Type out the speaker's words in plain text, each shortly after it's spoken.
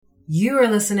You are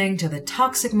listening to the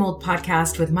Toxic Mold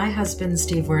Podcast with my husband,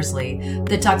 Steve Worsley,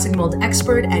 the toxic mold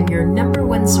expert and your number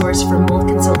one source for mold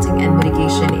consulting and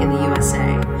mitigation in the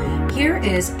USA. Here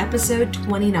is episode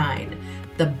 29,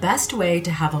 The Best Way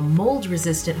to Have a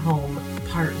Mold-Resistant Home,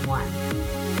 Part 1.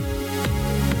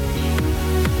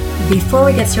 Before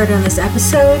we get started on this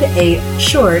episode, a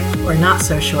short or not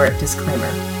so short disclaimer.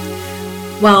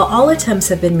 While all attempts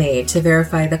have been made to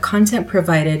verify the content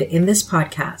provided in this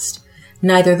podcast,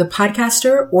 neither the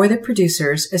podcaster or the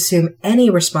producers assume any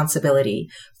responsibility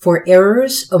for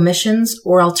errors, omissions,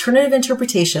 or alternative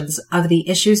interpretations of the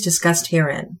issues discussed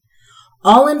herein.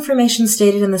 All information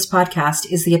stated in this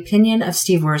podcast is the opinion of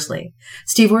Steve Worsley.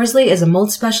 Steve Worsley is a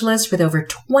mold specialist with over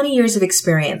 20 years of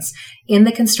experience in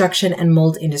the construction and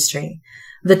mold industry.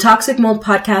 The Toxic Mold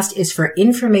Podcast is for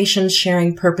information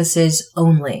sharing purposes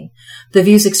only. The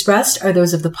views expressed are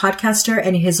those of the podcaster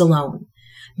and his alone.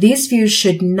 These views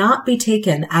should not be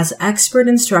taken as expert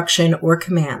instruction or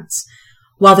commands.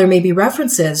 While there may be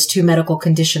references to medical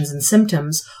conditions and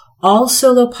symptoms, all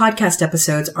solo podcast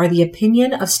episodes are the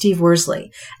opinion of Steve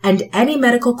Worsley, and any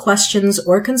medical questions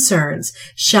or concerns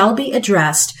shall be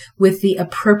addressed with the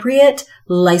appropriate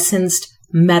licensed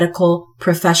medical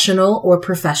professional or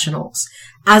professionals.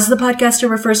 As the podcaster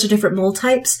refers to different mold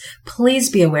types, please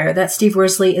be aware that Steve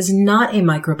Worsley is not a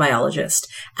microbiologist,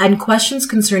 and questions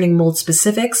concerning mold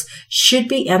specifics should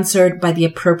be answered by the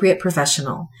appropriate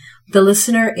professional. The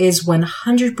listener is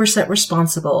 100%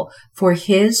 responsible for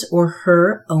his or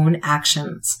her own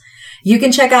actions. You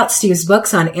can check out Steve's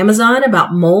books on Amazon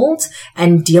about mold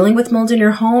and dealing with mold in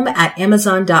your home at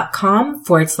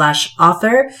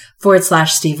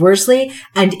amazon.com/author/Steve Worsley.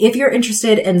 And if you're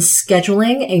interested in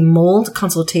scheduling a mold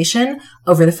consultation,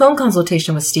 over the phone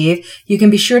consultation with Steve, you can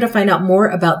be sure to find out more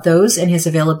about those and his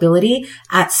availability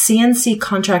at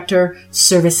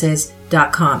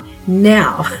cnccontractorservices.com.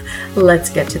 Now, let's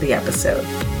get to the episode.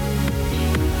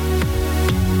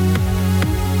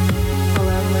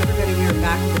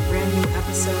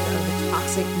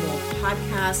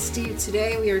 Podcast. Steve,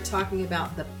 today we are talking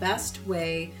about the best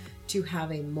way to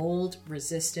have a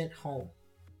mold-resistant home.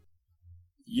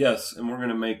 Yes, and we're going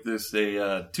to make this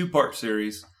a two-part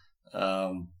series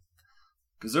because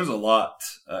there's a lot.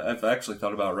 I've actually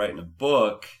thought about writing a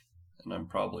book, and I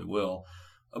probably will,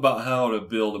 about how to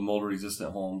build a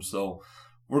mold-resistant home. So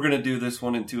we're going to do this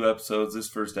one in two episodes. This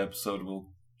first episode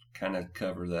will kind of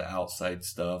cover the outside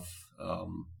stuff,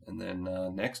 and then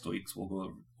next week's we'll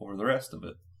go over the rest of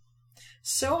it.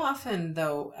 So often,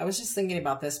 though, I was just thinking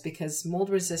about this because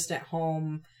mold-resistant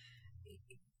home,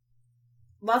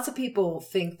 lots of people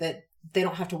think that they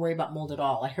don't have to worry about mold at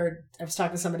all. I was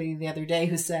talking to somebody the other day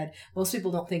who said most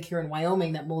people don't think here in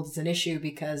Wyoming that mold is an issue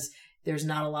because there's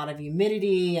not a lot of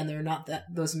humidity and there are not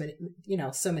those many,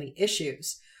 so many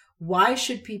issues. Why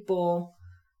should people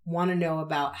want to know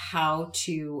about how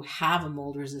to have a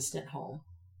mold-resistant home?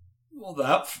 Well,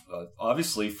 that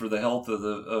obviously for the health of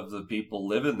the people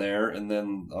living there, and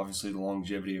then obviously the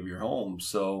longevity of your home.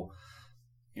 So,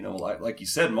 like you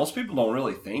said, most people don't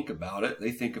really think about it.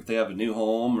 They think if they have a new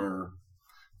home or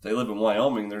if they live in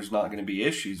Wyoming, there's not going to be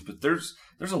issues. But there's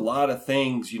a lot of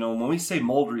things. When we say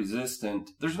mold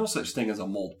resistant, there's no such thing as a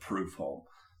mold proof home.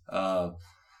 I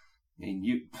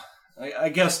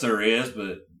guess there is,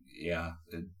 but yeah,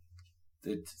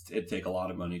 it'd take a lot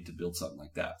of money to build something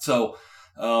like that. So.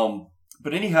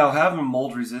 But anyhow, having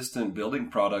mold-resistant building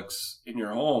products in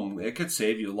your home, it could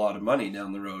save you a lot of money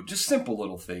down the road. Just simple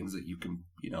little things that you can,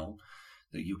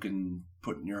 that you can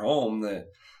put in your home that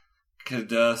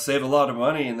could save a lot of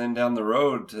money. And then down the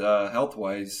road,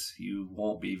 health-wise, you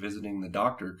won't be visiting the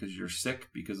doctor because you're sick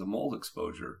because of mold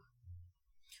exposure.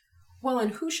 Well,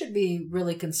 and who should be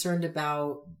really concerned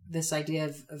about this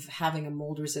idea of having a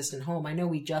mold-resistant home? I know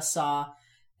we just saw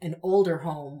an older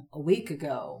home a week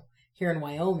ago here in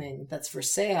Wyoming that's for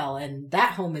sale, and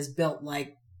that home is built well.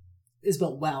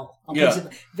 Yeah.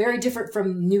 Very different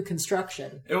from new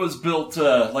construction. It was built,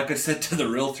 like I said to the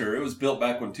realtor, it was built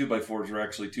back when 2x4s were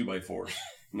actually 2x4s,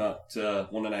 not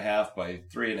 1.5 by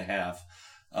 3.5.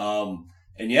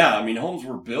 And yeah, homes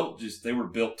were built, they were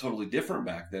built totally different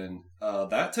back then.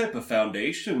 That type of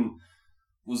foundation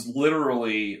was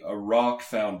literally a rock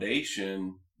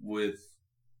foundation with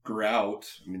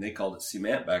grout. They called it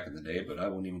cement back in the day, but I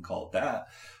wouldn't even call it that.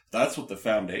 That's what the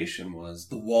foundation was.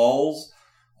 The walls,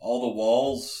 all the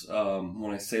walls,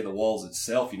 when I say the walls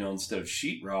itself, instead of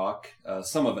sheetrock,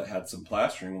 some of it had some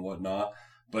plastering and whatnot,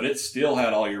 but it still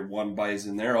had all your 1-bys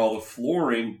in there. All the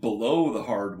flooring below the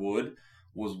hardwood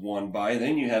was 1-by.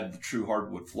 Then you had the true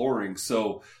hardwood flooring.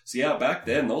 So yeah, back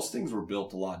then those things were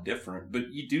built a lot different.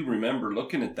 But you do remember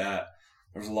looking at that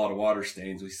There was a lot of water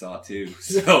stains we saw too.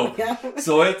 So,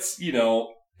 so it's, you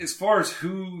know, as far as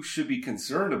who should be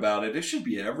concerned about it, it should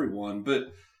be everyone.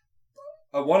 But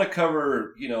I want to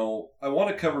cover, you know, I want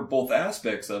to cover both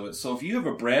aspects of it. So if you have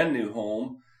a brand new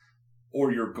home,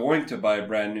 or you're going to buy a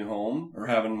brand new home or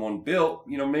having one built,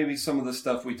 you know, maybe some of the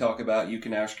stuff we talk about, you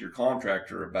can ask your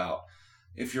contractor about.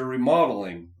 If you're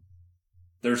remodeling,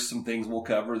 there's some things we'll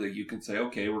cover that you can say,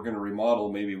 okay, we're going to remodel.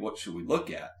 Maybe what should we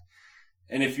look at?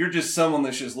 And if you're just someone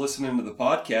that's just listening to the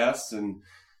podcast and,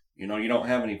 you know, you don't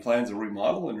have any plans of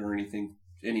remodeling or anything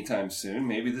anytime soon,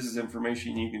 maybe this is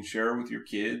information you can share with your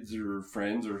kids or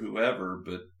friends or whoever.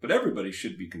 But everybody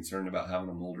should be concerned about having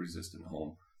a mold resistant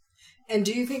home. And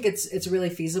do you think it's really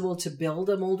feasible to build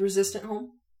a mold resistant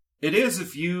home? It is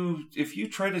if you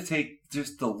try to take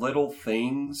just the little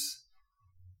things,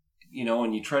 you know,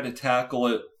 and you try to tackle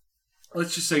it.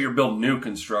 Let's just say you're building new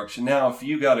construction. Now, if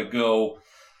you got to go,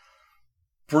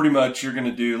 pretty much you're going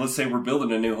to do, let's say we're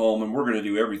building a new home and we're going to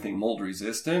do everything mold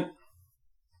resistant.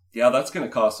 Yeah, that's going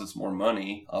to cost us more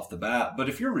money off the bat. But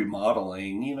if you're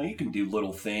remodeling, you know, you can do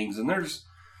little things. And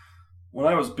when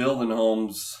I was building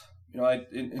homes, you know,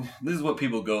 and this is what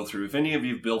people go through. If any of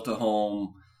you have built a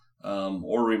home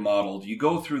or remodeled, you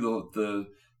go through the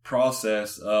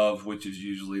process of, which is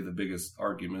usually the biggest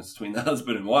arguments between the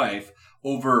husband and wife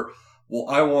over, well,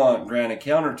 I want granite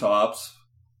countertops.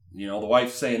 You know, the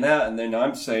wife's saying that, and then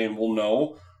I'm saying, well,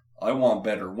 no, I want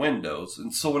better windows.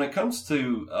 And so when it comes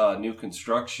to new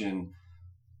construction,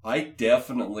 I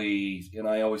definitely, and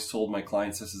I always told my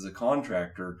clients this as a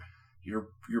contractor,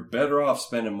 you're better off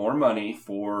spending more money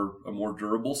for a more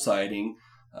durable siding,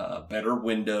 better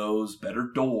windows, better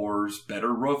doors,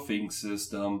 better roofing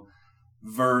system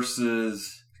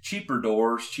versus cheaper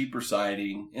doors, cheaper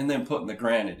siding, and then putting the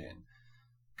granite in.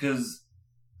 Because,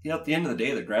 you know, at the end of the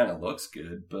day, the granite looks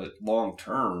good, but long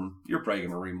term, you're probably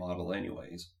going to remodel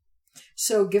anyways.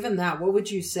 So given that, what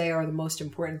would you say are the most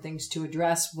important things to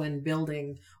address when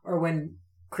building or when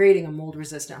creating a mold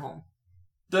resistant home?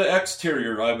 The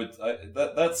exterior,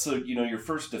 that's you know, your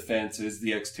first defense is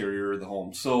the exterior of the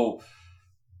home. So,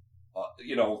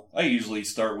 you know, I usually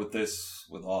start with this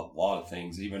with a lot of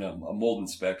things, even a mold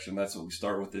inspection. That's what we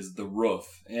start with is the roof.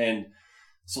 And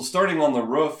so starting on the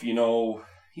roof, you know,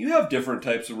 you have different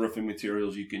types of roofing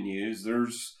materials you can use.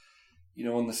 There's, you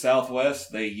know, in the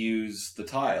Southwest, they use the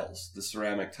tiles, the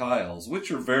ceramic tiles, which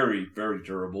are very, very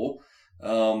durable.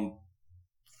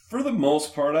 For the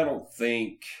most part, I don't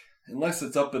think, unless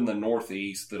it's up in the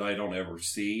Northeast that I don't ever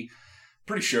see.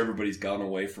 Pretty sure everybody's gone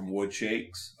away from wood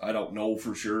shakes. I don't know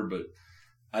for sure, but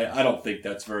I don't think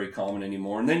that's very common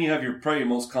anymore. And then you have probably your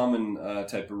most common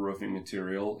type of roofing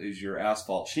material is your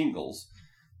asphalt shingles.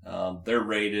 They're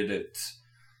rated at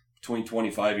between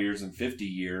 25 years and 50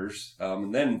 years.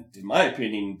 And then, in my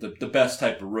opinion, the best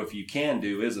type of roof you can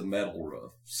do is a metal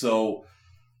roof. So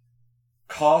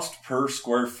cost per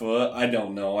square foot, I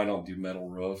don't know. I don't do metal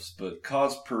roofs, but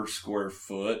cost per square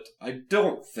foot, I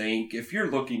don't think, if you're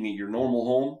looking at your normal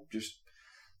home, just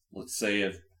let's say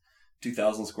a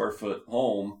 2,000 square foot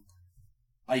home,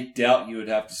 I doubt you would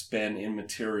have to spend in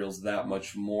materials that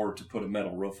much more to put a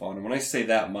metal roof on. And when I say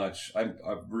that much,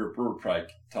 we're probably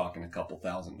talking a couple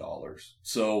 $1,000s.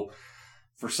 So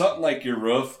for something like your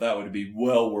roof, that would be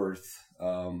well worth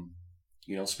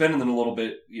you know, spending a little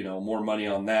bit, you know, more money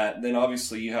on that. And then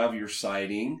obviously you have your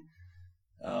siding.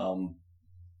 And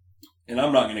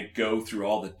I'm not going to go through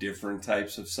all the different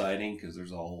types of siding because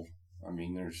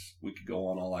we could go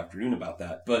on all afternoon about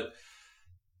that. But,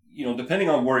 you know, depending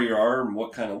on where you are and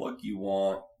what kind of look you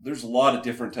want, there's a lot of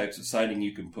different types of siding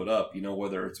you can put up, you know,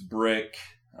 whether it's brick,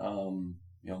 you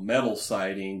know, metal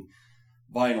siding,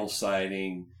 vinyl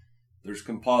siding. There's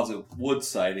composite wood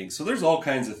siding. So there's all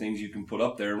kinds of things you can put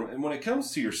up there. And when it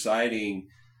comes to your siding,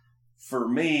 for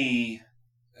me,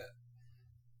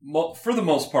 for the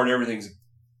most part, everything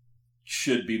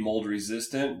should be mold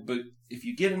resistant. But if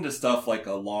you get into stuff like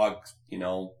a log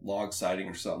siding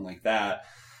or something like that,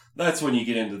 that's when you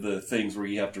get into the things where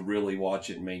you have to really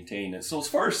watch it and maintain it. So as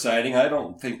far as siding, I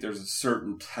don't think there's a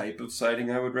certain type of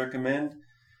siding I would recommend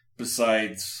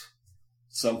besides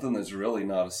something that's really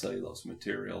not a cellulose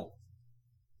material.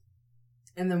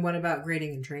 And then what about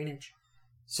grading and drainage?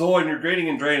 So in your grading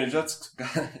and drainage,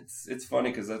 it's funny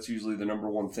because that's usually the number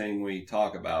one thing we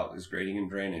talk about is grading and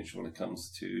drainage when it comes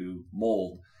to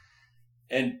mold.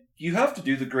 And you have to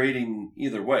do the grading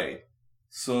either way.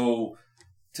 So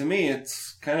to me,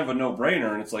 it's kind of a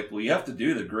no-brainer. And it's like, well, you have to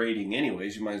do the grading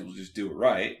anyways. You might as well just do it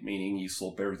right, meaning you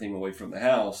slope everything away from the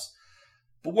house.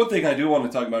 But one thing I do want to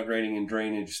talk about grading and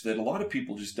drainage that a lot of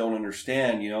people just don't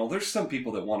understand, there's some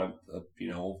people that want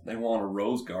they want a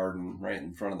rose garden right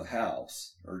in front of the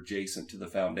house or adjacent to the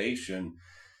foundation.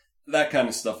 That kind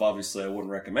of stuff, obviously, I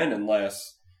wouldn't recommend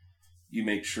unless you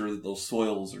make sure that those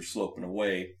soils are sloping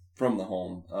away from the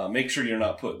home. Make sure you're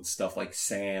not putting stuff like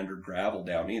sand or gravel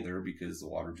down either, because the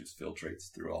water just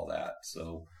filtrates through all that.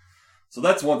 So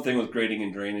that's one thing with grading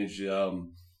and drainage.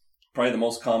 Probably the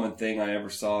most common thing I ever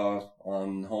saw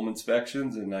on home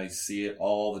inspections, and I see it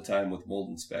all the time with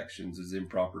mold inspections, is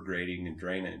improper grading and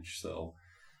drainage. So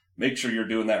make sure you're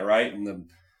doing that right. And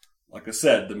like I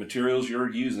said, the materials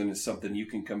you're using is something you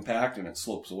can compact and it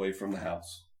slopes away from the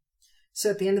house. So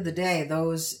at the end of the day,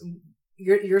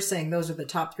 you're saying those are the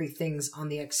top 3 things on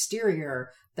the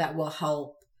exterior that will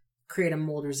help create a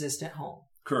mold resistant home.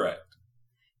 Correct.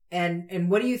 And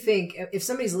what do you think if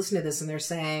somebody's listening to this and they're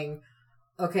saying,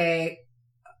 okay,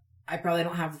 I probably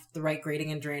don't have the right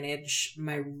grading and drainage.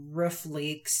 My roof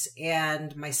leaks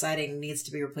and my siding needs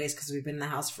to be replaced because we've been in the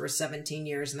house for 17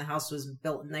 years and the house was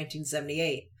built in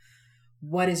 1978.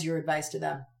 What is your advice to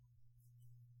them?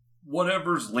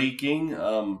 Whatever's leaking,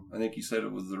 I think you said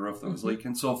it was the roof that was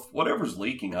leaking. So if whatever's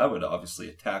leaking, I would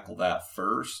obviously tackle that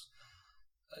first.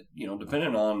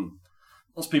 Depending on,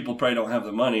 most people probably don't have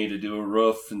the money to do a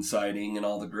roof and siding and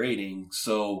all the grading.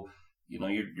 So you're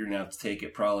going to have to take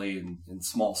it probably in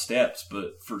small steps.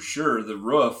 But for sure, the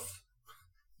roof,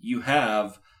 you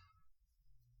have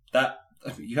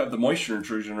the moisture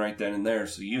intrusion right then and there.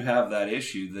 So you have that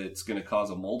issue that's going to cause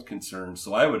a mold concern.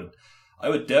 So I would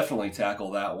definitely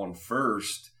tackle that one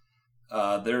first.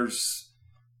 There's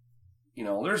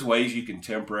ways you can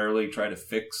temporarily try to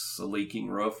fix a leaking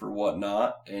roof or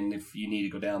whatnot. And if you need to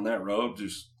go down that road,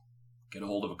 just get a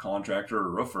hold of a contractor or a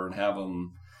roofer and have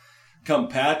them come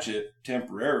patch it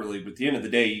temporarily, but at the end of the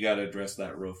day, you got to address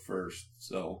that roof first.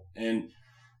 So, and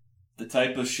the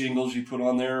type of shingles you put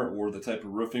on there or the type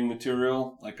of roofing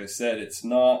material, like I said, it's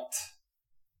not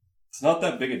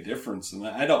that big a difference. And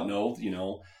I don't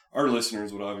know, our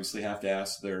listeners would obviously have to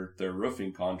ask their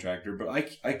roofing contractor, but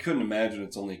I couldn't imagine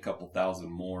it's only a couple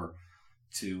thousand more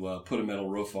to put a metal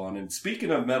roof on. And speaking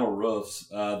of metal roofs,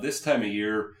 this time of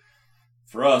year,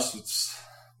 for us,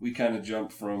 we kind of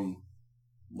jumped from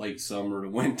late summer to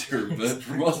winter, but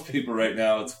for most people right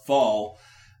now, it's fall.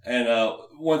 And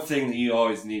one thing that you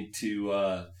always need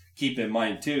to keep in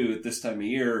mind, too, at this time of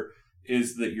year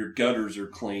is that your gutters are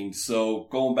cleaned. So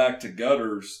going back to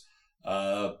gutters,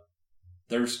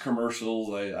 there's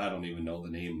commercials. I don't even know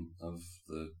the name of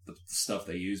the stuff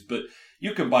they use, but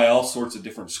you can buy all sorts of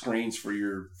different screens for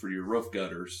your roof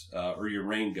gutters or your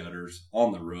rain gutters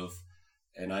on the roof.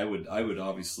 And I would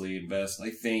obviously invest.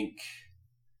 I think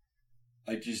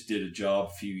I just did a job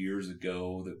a few years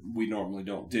ago that we normally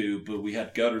don't do, but we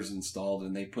had gutters installed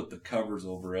and they put the covers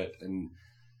over it. And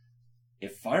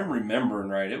if I'm remembering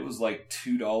right, it was like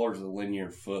 $2 a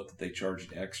linear foot that they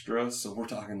charged extra. So we're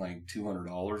talking like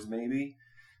 $200 maybe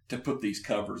to put these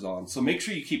covers on. So make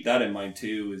sure you keep that in mind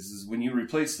too, is when you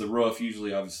replace the roof,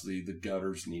 usually obviously the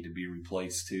gutters need to be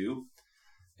replaced too.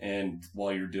 And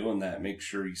while you're doing that, make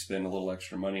sure you spend a little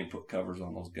extra money and put covers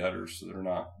on those gutters so they're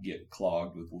not getting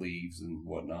clogged with leaves and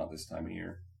whatnot this time of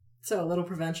year. So a little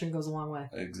prevention goes a long way.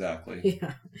 Exactly.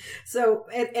 Yeah. So,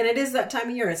 and it is that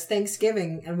time of year. It's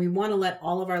Thanksgiving, and we want to let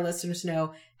all of our listeners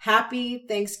know, happy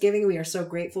Thanksgiving. We are so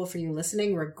grateful for you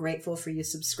listening. We're grateful for you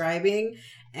subscribing,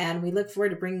 and we look forward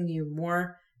to bringing you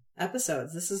more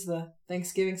episodes. This is the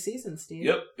Thanksgiving season, Steve.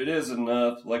 Yep, it is. And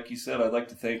like you said, I'd like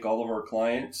to thank all of our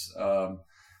clients.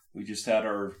 We just had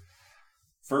our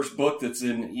first book that's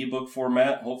in ebook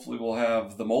format. Hopefully we'll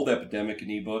have The Mold Epidemic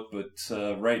in ebook, but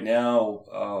right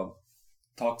now,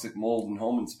 Toxic Mold and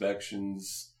Home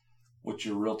Inspections, What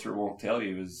Your Realtor Won't Tell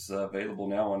You, is available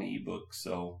now on ebook.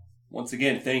 So once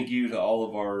again, thank you to all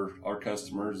of our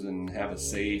customers, and have a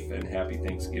safe and happy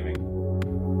Thanksgiving.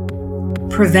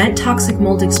 Prevent toxic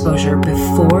mold exposure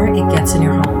before it gets in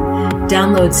your home.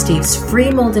 Download Steve's free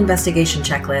mold investigation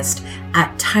checklist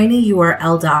at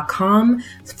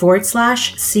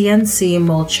tinyurl.com/CNC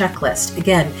mold checklist.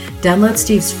 Again, download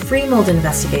Steve's free mold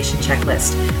investigation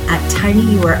checklist at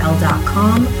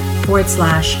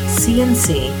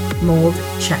tinyurl.com/CNC mold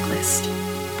checklist.